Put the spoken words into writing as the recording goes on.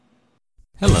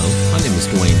Hello, my name is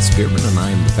Dwayne Spearman, and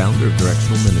I am the founder of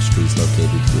Directional Ministries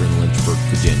located here in Lynchburg,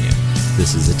 Virginia.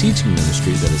 This is a teaching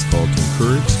ministry that is called to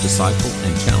encourage, disciple,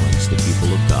 and challenge the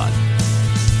people of God.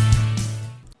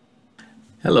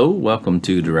 Hello, welcome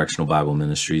to Directional Bible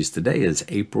Ministries. Today is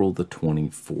April the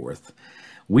 24th.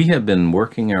 We have been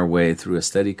working our way through a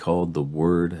study called The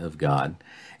Word of God,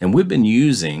 and we've been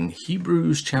using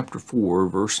Hebrews chapter 4,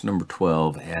 verse number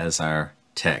 12 as our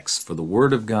text. For the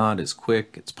Word of God is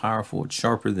quick, it's powerful, it's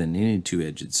sharper than any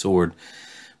two-edged sword,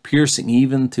 piercing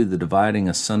even to the dividing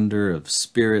asunder of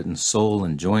spirit and soul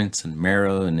and joints and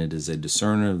marrow, and it is a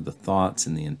discerner of the thoughts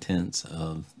and the intents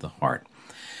of the heart.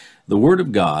 The Word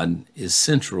of God is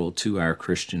central to our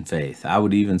Christian faith. I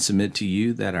would even submit to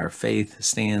you that our faith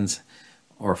stands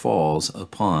or falls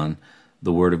upon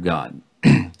the Word of God.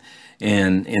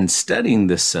 And in studying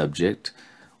this subject,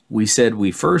 we said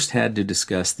we first had to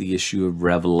discuss the issue of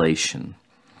revelation.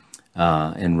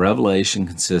 And revelation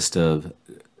consists of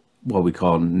what we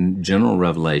call general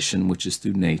revelation, which is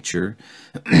through nature,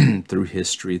 through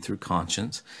history, through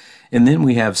conscience. And then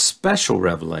we have special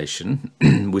revelation,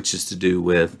 which is to do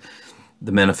with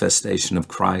the manifestation of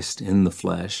Christ in the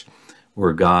flesh,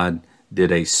 where God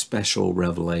did a special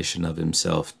revelation of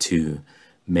himself to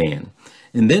man.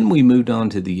 And then we moved on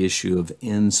to the issue of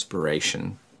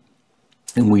inspiration.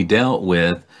 And we dealt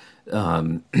with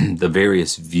the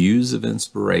various views of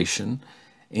inspiration,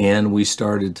 and we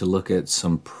started to look at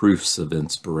some proofs of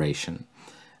inspiration.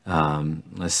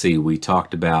 Let's see, we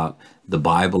talked about the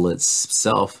Bible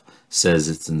itself says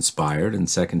it's inspired. In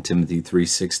 2 Timothy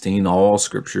 3:16, all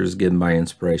Scripture is given by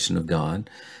inspiration of God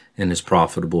and is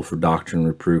profitable for doctrine,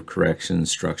 reproof, correction,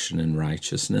 instruction, and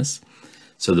righteousness.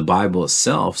 So the Bible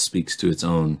itself speaks to its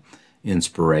own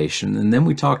inspiration. And then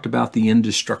we talked about the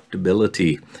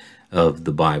indestructibility of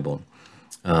the Bible.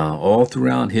 All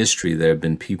throughout history, there have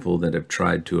been people that have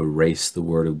tried to erase the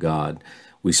Word of God.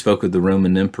 We spoke of the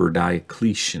Roman Emperor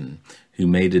Diocletian, who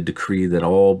made a decree that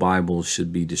all Bibles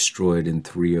should be destroyed in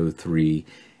 303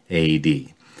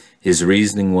 AD. His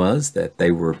reasoning was that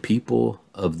they were people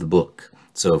of the book.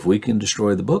 So if we can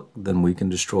destroy the book, then we can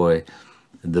destroy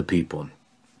the people.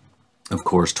 Of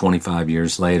course, 25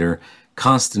 years later,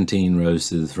 Constantine rose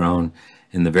to the throne,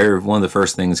 and one of the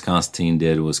first things Constantine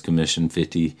did was commission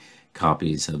 50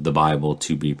 copies of the Bible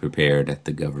to be prepared at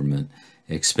the government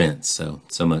expense.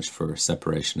 So much for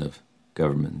separation of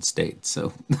government and state,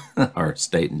 so our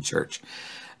state and church.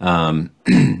 And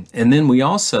then we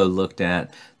also looked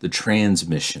at the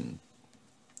transmission.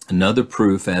 Another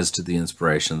proof as to the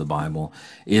inspiration of the Bible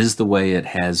is the way it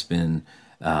has been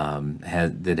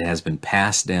that has been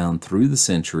passed down through the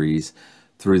centuries,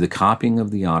 through the copying of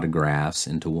the autographs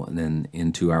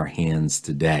into our hands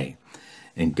today.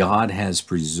 And God has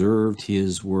preserved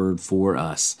his word for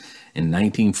us. In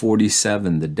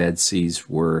 1947, the Dead Seas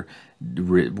were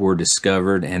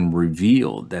discovered and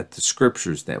revealed that the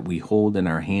scriptures that we hold in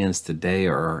our hands today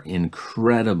are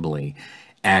incredibly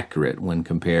accurate when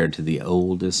compared to the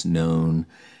oldest known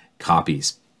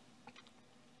copies.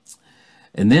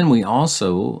 And then we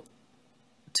also,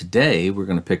 today, we're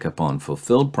going to pick up on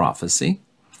fulfilled prophecy.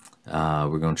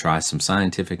 We're going to try some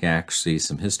scientific accuracy,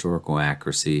 some historical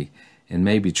accuracy, and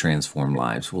maybe transform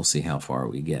lives. We'll see how far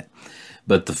we get.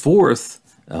 But the fourth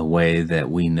way that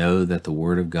we know that the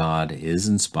Word of God is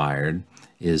inspired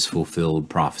is fulfilled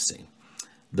prophecy.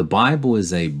 The Bible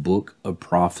is a book of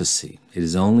prophecy. It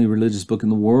is the only religious book in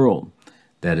the world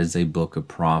that is a book of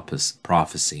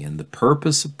prophecy. And the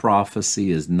purpose of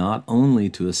prophecy is not only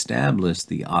to establish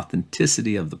the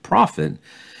authenticity of the prophet,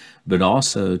 but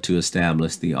also to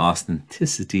establish the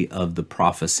authenticity of the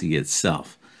prophecy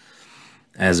itself.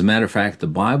 As a matter of fact, the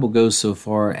Bible goes so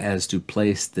far as to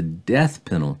place the death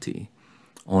penalty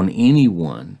on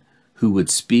anyone who would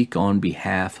speak on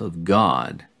behalf of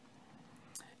God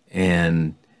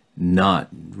and not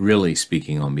really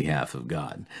speaking on behalf of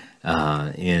God.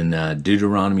 In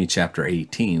Deuteronomy chapter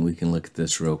 18, we can look at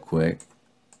this real quick.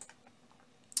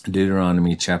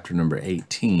 Deuteronomy chapter number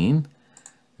 18.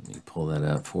 Let me pull that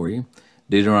up for you.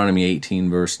 Deuteronomy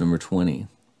 18, verse number 20.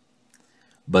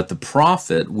 But the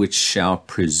prophet which shall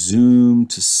presume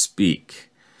to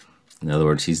speak. In other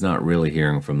words, he's not really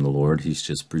hearing from the Lord. He's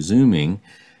just presuming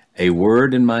a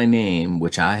word in my name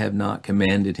which I have not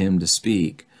commanded him to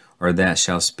speak, or that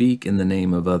shall speak in the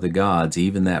name of other gods,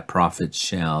 even that prophet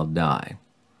shall die.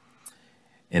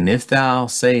 And if thou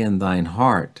say in thine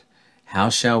heart, how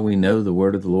shall we know the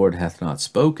word of the Lord hath not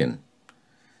spoken?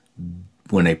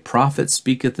 When a prophet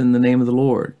speaketh in the name of the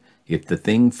Lord, if the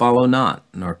thing follow not,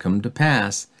 nor come to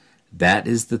pass, that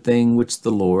is the thing which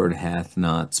the Lord hath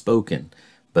not spoken.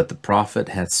 But the prophet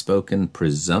hath spoken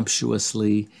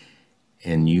presumptuously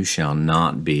and you shall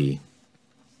not be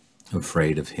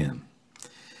afraid of him.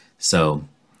 So,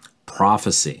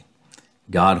 prophecy.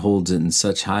 God holds it in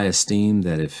such high esteem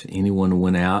that if anyone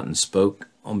went out and spoke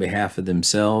on behalf of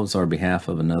themselves or behalf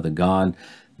of another god,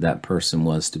 that person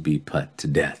was to be put to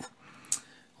death.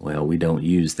 Well, we don't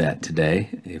use that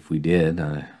today. If we did,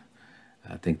 I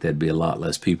think there'd be a lot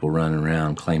less people running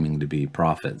around claiming to be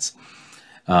prophets.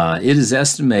 It is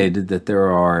estimated that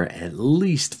there are at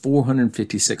least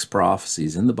 456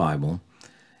 prophecies in the Bible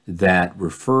that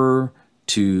refer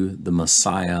to the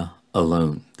Messiah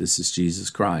alone. This is Jesus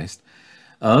Christ.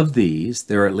 Of these,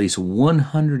 there are at least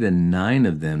 109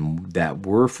 of them that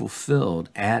were fulfilled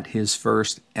at his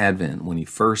first advent, when he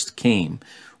first came.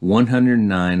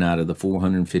 109 out of the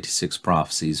 456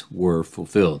 prophecies were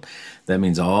fulfilled. That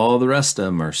means all the rest of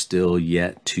them are still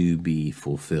yet to be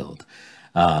fulfilled.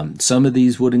 Some of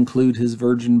these would include his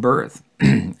virgin birth.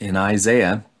 In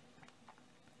Isaiah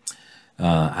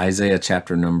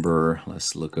chapter number,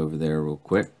 let's look over there real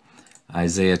quick.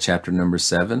 Isaiah chapter number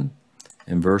 7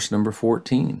 and verse number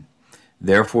 14.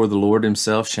 Therefore the Lord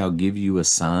himself shall give you a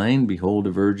sign. Behold,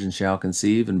 a virgin shall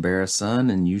conceive and bear a son,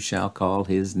 and you shall call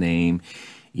his name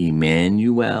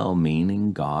Emmanuel,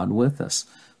 meaning God with us,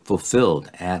 fulfilled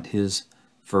at his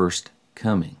first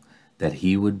coming, that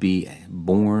he would be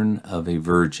born of a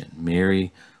virgin.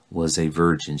 Mary was a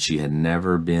virgin. She had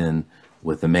never been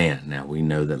with a man. Now, we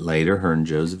know that later her and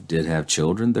Joseph did have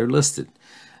children. They're listed.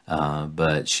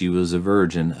 But she was a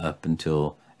virgin up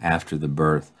until after the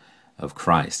birth of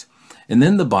Christ. And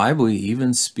then the Bible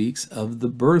even speaks of the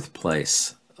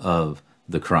birthplace of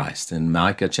the Christ. In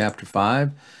Micah chapter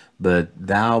 5, but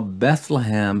thou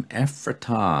Bethlehem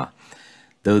Ephratah,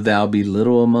 though thou be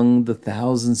little among the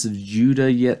thousands of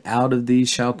Judah, yet out of thee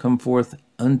shall come forth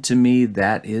unto me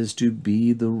that is to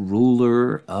be the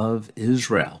ruler of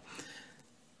Israel.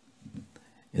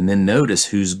 And then notice,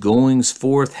 whose goings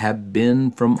forth have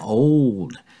been from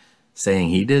old, saying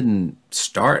he didn't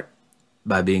start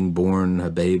by being born a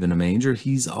babe in a manger.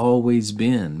 He's always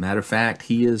been. Matter of fact,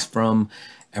 he is from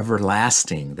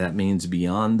everlasting. That means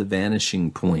beyond the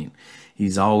vanishing point.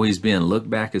 He's always been. Look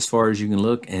back as far as you can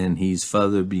look, and he's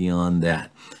further beyond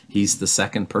that. He's the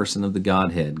second person of the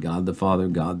Godhead, God the Father,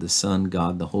 God the Son,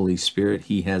 God the Holy Spirit.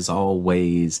 He has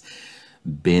always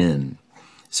been.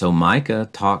 So Micah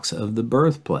talks of the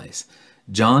birthplace.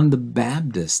 John the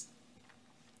Baptist,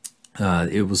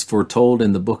 it was foretold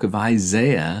in the book of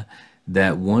Isaiah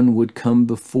that one would come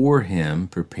before him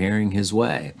preparing his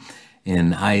way.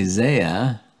 In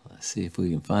Isaiah, let's see if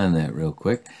we can find that real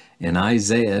quick. In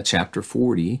Isaiah chapter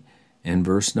 40 and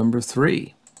verse number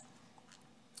 3.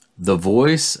 The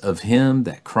voice of him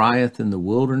that crieth in the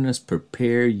wilderness,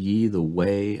 prepare ye the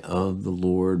way of the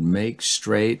Lord, make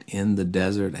straight in the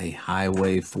desert a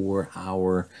highway for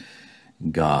our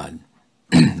God.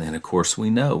 And of course we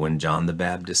know when John the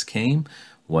Baptist came,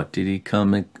 what did he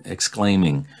come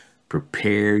exclaiming?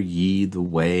 Prepare ye the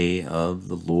way of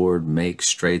the Lord, make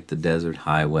straight the desert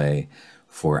highway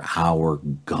for our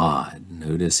God.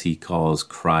 Notice he calls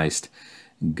Christ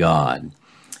God.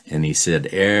 And he said,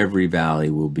 every valley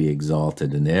will be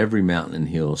exalted, and every mountain and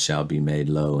hill shall be made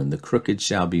low, and the crooked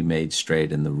shall be made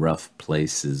straight, and the rough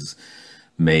places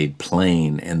made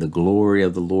plain, and the glory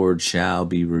of the Lord shall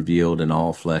be revealed, and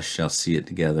all flesh shall see it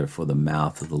together, for the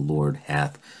mouth of the Lord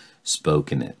hath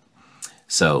spoken it.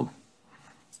 So,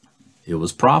 it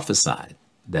was prophesied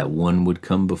that one would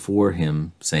come before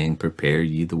him saying, prepare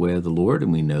ye the way of the Lord,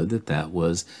 and we know that that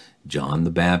was John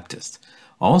the Baptist.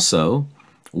 Also,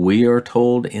 we are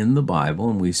told in the Bible,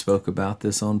 and we spoke about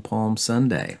this on Palm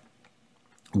Sunday,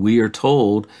 we are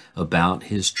told about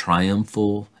his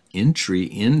triumphal entry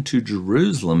into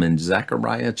Jerusalem in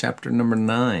Zechariah chapter number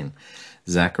 9.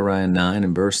 Zechariah 9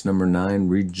 and verse number 9,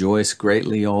 rejoice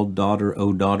greatly, O daughter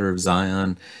of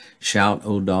Zion. Shout,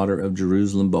 O daughter of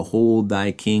Jerusalem, behold,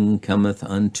 thy king cometh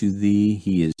unto thee.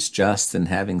 He is just and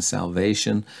having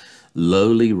salvation,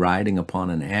 lowly, riding upon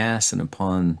an ass, and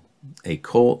upon a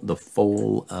colt, the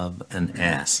foal of an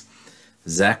ass.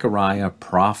 Zechariah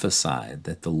prophesied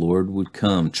that the Lord would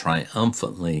come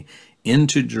triumphantly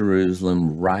into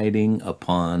Jerusalem riding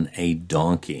upon a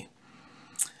donkey.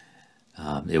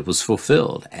 It was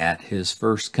fulfilled at his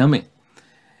first coming.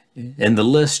 And the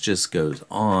list just goes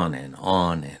on and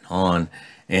on and on.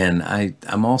 And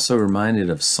I'm also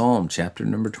reminded of Psalm chapter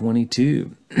number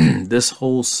 22. This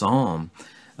whole psalm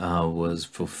was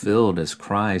fulfilled as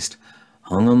Christ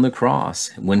hung on the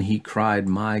cross when he cried,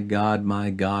 my God,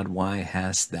 why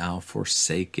hast thou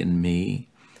forsaken me?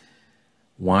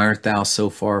 Why art thou so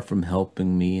far from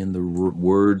helping me in the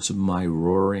words of my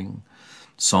roaring?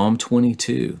 Psalm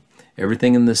 22.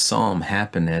 Everything in this psalm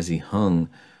happened as he hung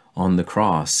on the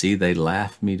cross. See, they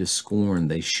laugh me to scorn.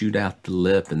 They shoot out the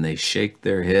lip and they shake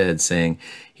their head, saying,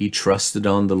 he trusted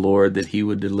on the Lord that he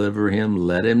would deliver him.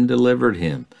 Let him deliver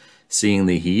him, seeing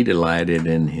that he delighted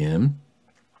in him.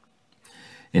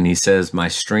 And he says, my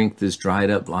strength is dried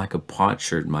up like a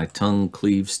potsherd. My tongue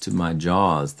cleaves to my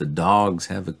jaws. The dogs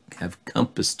have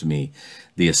compassed me.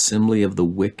 The assembly of the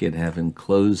wicked have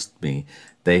enclosed me.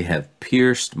 They have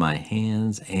pierced my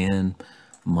hands and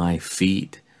my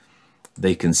feet.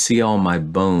 They can see all my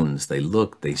bones. They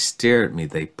look, they stare at me.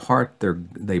 They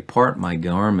part my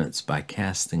garments by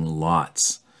casting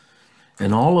lots.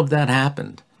 And all of that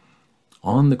happened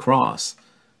on the cross.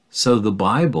 So the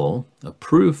Bible, a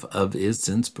proof of its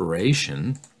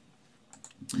inspiration,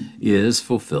 is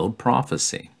fulfilled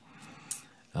prophecy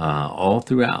all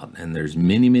throughout. And there's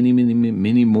many, many, many,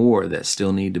 many more that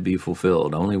still need to be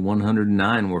fulfilled. Only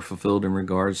 109 were fulfilled in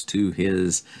regards to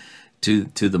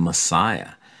the Messiah.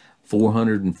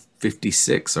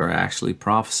 456 are actually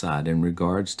prophesied in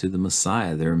regards to the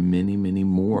Messiah. There are many, many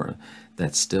more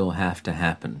that still have to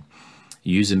happen.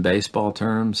 Using baseball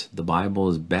terms, the Bible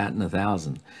is batting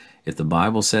 1,000. If the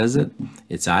Bible says it,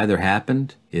 it's either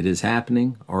happened, it is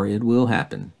happening, or it will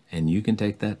happen. And you can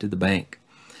take that to the bank.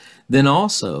 Then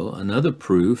also, another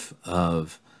proof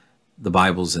of the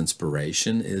Bible's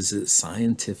inspiration is its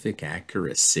scientific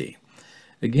accuracy.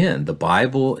 Again, the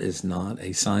Bible is not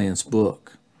a science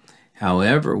book.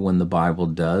 However, when the Bible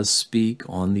does speak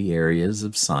on the areas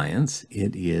of science,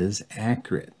 it is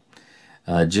accurate.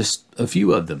 Just a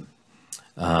few of them.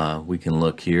 We can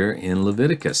look here in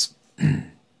Leviticus.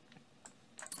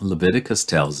 Leviticus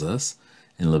tells us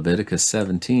in Leviticus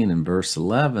 17 and verse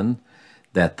 11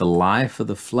 that the life of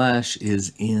the flesh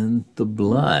is in the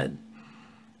blood.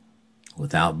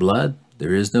 Without blood,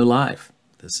 there is no life.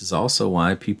 This is also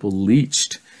why people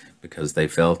leeched, because they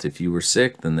felt if you were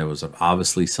sick, then there was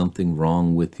obviously something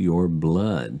wrong with your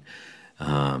blood.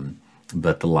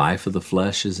 But the life of the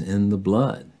flesh is in the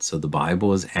blood. So the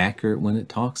Bible is accurate when it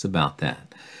talks about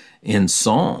that. In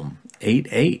Psalm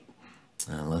 8:8,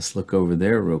 let's look over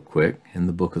there real quick in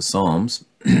the book of Psalms.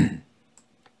 In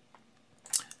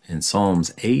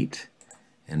Psalms 8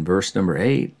 and verse number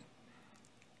 8,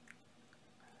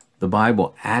 the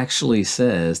Bible actually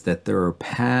says that there are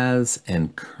paths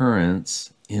and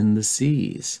currents in the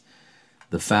seas.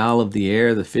 The fowl of the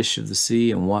air, the fish of the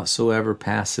sea, and whatsoever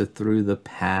passeth through the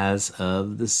paths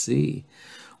of the sea.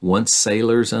 Once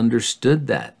sailors understood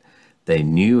that. They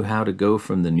knew how to go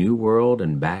from the new world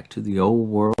and back to the old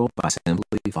world by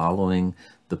simply following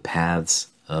the paths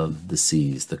of the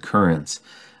seas, the currents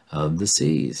of the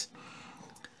seas.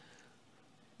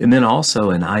 And then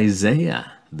also in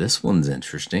Isaiah, this one's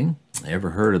interesting. Ever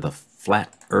heard of the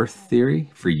flat earth theory?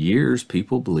 For years,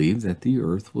 people believed that the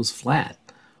earth was flat.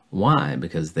 Why?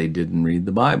 Because they didn't read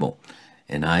the Bible.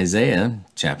 In Isaiah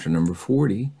chapter number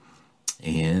 40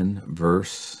 and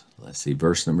verse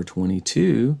number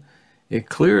 22, it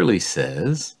clearly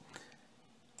says,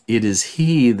 it is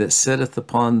he that sitteth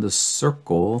upon the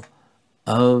circle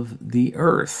of the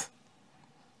earth.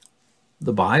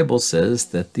 The Bible says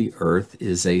that the earth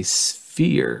is a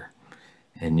sphere.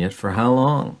 And yet for how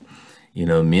long? You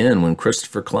know, when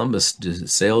Christopher Columbus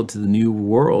sailed to the New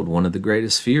World, one of the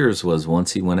greatest fears was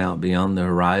once he went out beyond the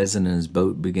horizon and his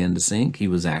boat began to sink, he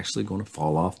was actually going to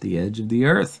fall off the edge of the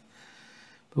earth.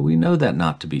 But we know that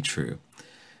not to be true.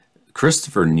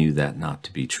 Christopher knew that not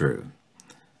to be true.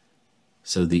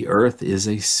 So the earth is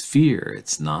a sphere.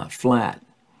 It's not flat.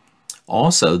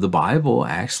 Also, the Bible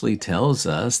actually tells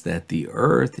us that the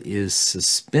earth is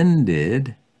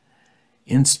suspended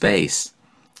in space.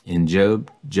 In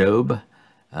Job chapter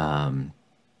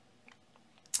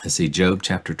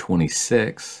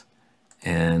 26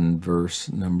 and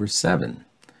verse number 7.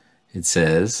 It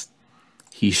says,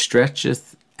 he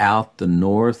stretcheth out the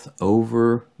north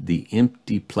over the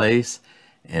empty place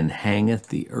and hangeth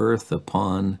the earth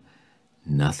upon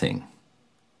nothing.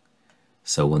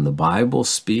 So when the Bible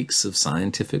speaks of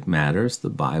scientific matters, the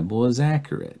Bible is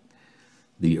accurate.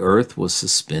 The earth was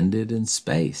suspended in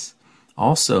space.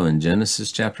 Also in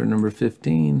Genesis chapter number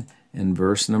 15 and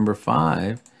verse number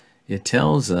 5, it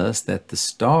tells us that the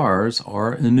stars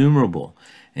are innumerable.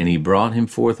 And he brought him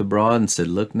forth abroad and said,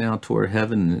 look now toward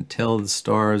heaven and tell the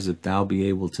stars if thou be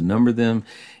able to number them.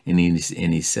 And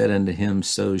he said unto him,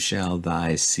 so shall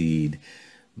thy seed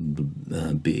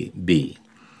be.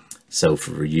 So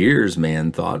for years,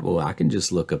 man thought, well, I can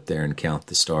just look up there and count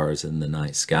the stars in the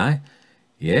night sky.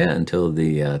 Yeah, until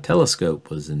the telescope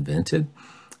was invented.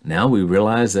 Now we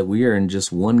realize that we are in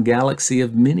just one galaxy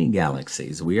of many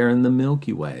galaxies. We are in the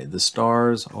Milky Way. The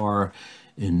stars are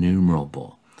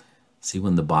innumerable. See,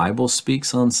 when the Bible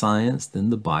speaks on science,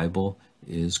 then the Bible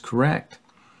is correct.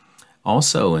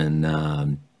 Also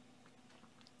in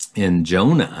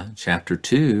Jonah chapter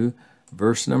 2,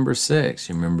 verse number 6.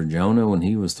 You remember Jonah when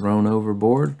he was thrown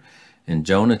overboard? In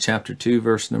Jonah chapter 2,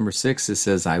 verse number 6, it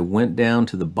says, I went down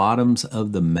to the bottoms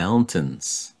of the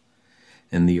mountains,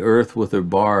 and the earth with her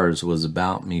bars was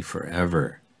about me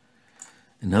forever.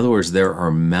 In other words, there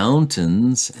are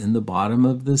mountains in the bottom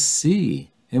of the sea.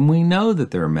 And we know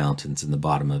that there are mountains in the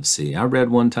bottom of the sea. I read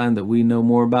one time that we know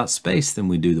more about space than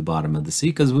we do the bottom of the sea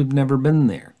because we've never been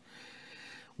there.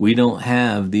 We don't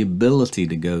have the ability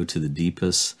to go to the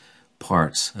deepest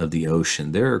parts of the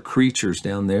ocean. There are creatures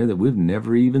down there that we've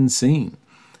never even seen.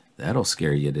 That'll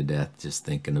scare you to death just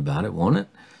thinking about it, won't it?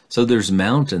 So there's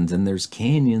mountains and there's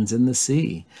canyons in the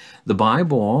sea. The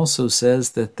Bible also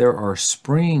says that there are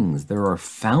springs, there are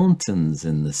fountains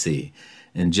in the sea.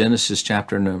 In Genesis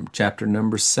chapter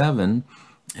number 7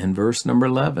 and verse number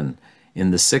 11,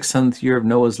 in the 600th year of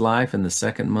Noah's life, in the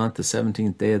 2nd month, the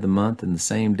 17th day of the month, in the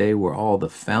same day were all the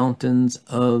fountains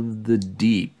of the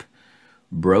deep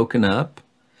broken up,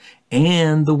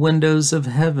 and the windows of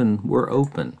heaven were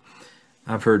open.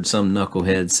 I've heard some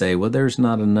knuckleheads say, well, there's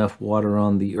not enough water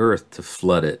on the earth to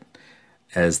flood it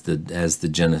as the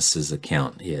Genesis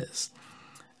account is.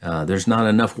 There's not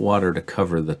enough water to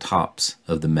cover the tops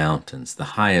of the mountains, the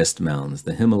highest mountains,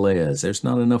 the Himalayas. There's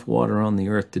not enough water on the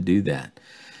earth to do that.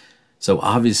 So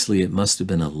obviously it must have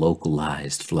been a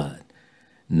localized flood.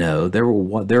 No, there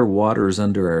are waters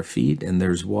under our feet, and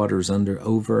there's waters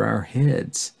over our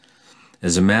heads.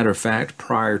 As a matter of fact,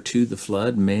 prior to the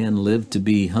flood, man lived to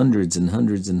be hundreds and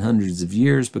hundreds and hundreds of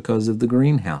years because of the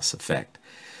greenhouse effect.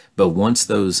 But once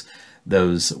those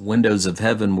windows of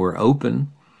heaven were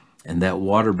open and that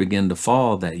water began to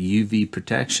fall, that UV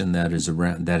protection that is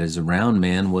around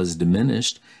man was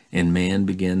diminished, and man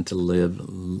began to live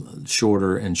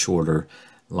shorter and shorter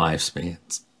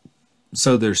lifespans.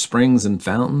 So there's springs and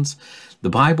fountains.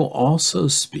 The Bible also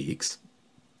speaks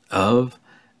of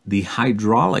the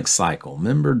hydraulic cycle.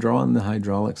 Remember drawing the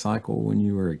hydraulic cycle when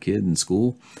you were a kid in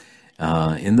school?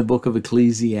 In the book of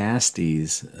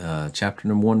Ecclesiastes, chapter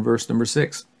number 1, verse number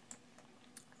 6.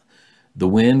 The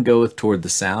wind goeth toward the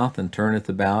south, and turneth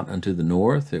about unto the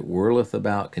north. It whirleth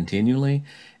about continually,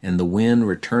 and the wind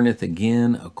returneth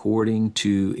again according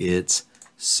to its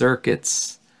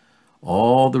circuits.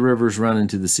 All the rivers run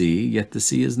into the sea, yet the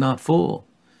sea is not full.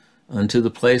 Unto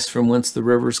the place from whence the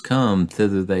rivers come,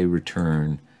 thither they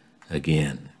return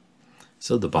again.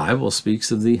 So the Bible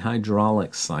speaks of the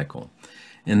hydraulic cycle.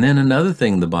 And then another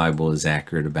thing the Bible is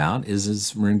accurate about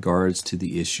is in regards to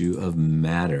the issue of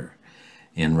matter.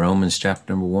 In Romans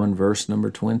chapter number 1, verse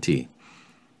number 20,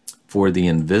 for the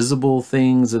invisible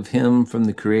things of him from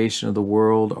the creation of the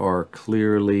world are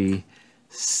clearly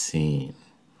seen.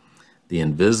 The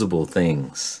invisible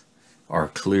things are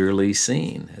clearly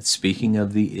seen. It's speaking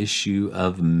of the issue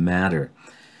of matter.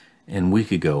 And we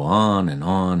could go on and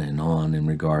on and on in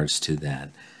regards to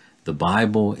that. The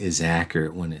Bible is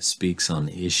accurate when it speaks on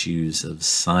issues of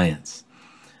science.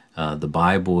 The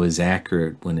Bible is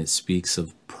accurate when it speaks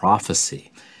of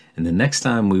prophecy. And the next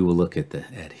time we will look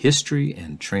at history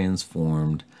and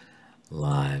transformed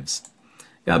lives.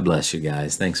 God bless you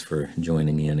guys. Thanks for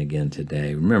joining in again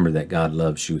today. Remember that God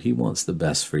loves you. He wants the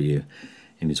best for you,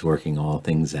 and he's working all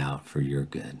things out for your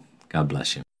good. God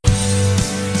bless you.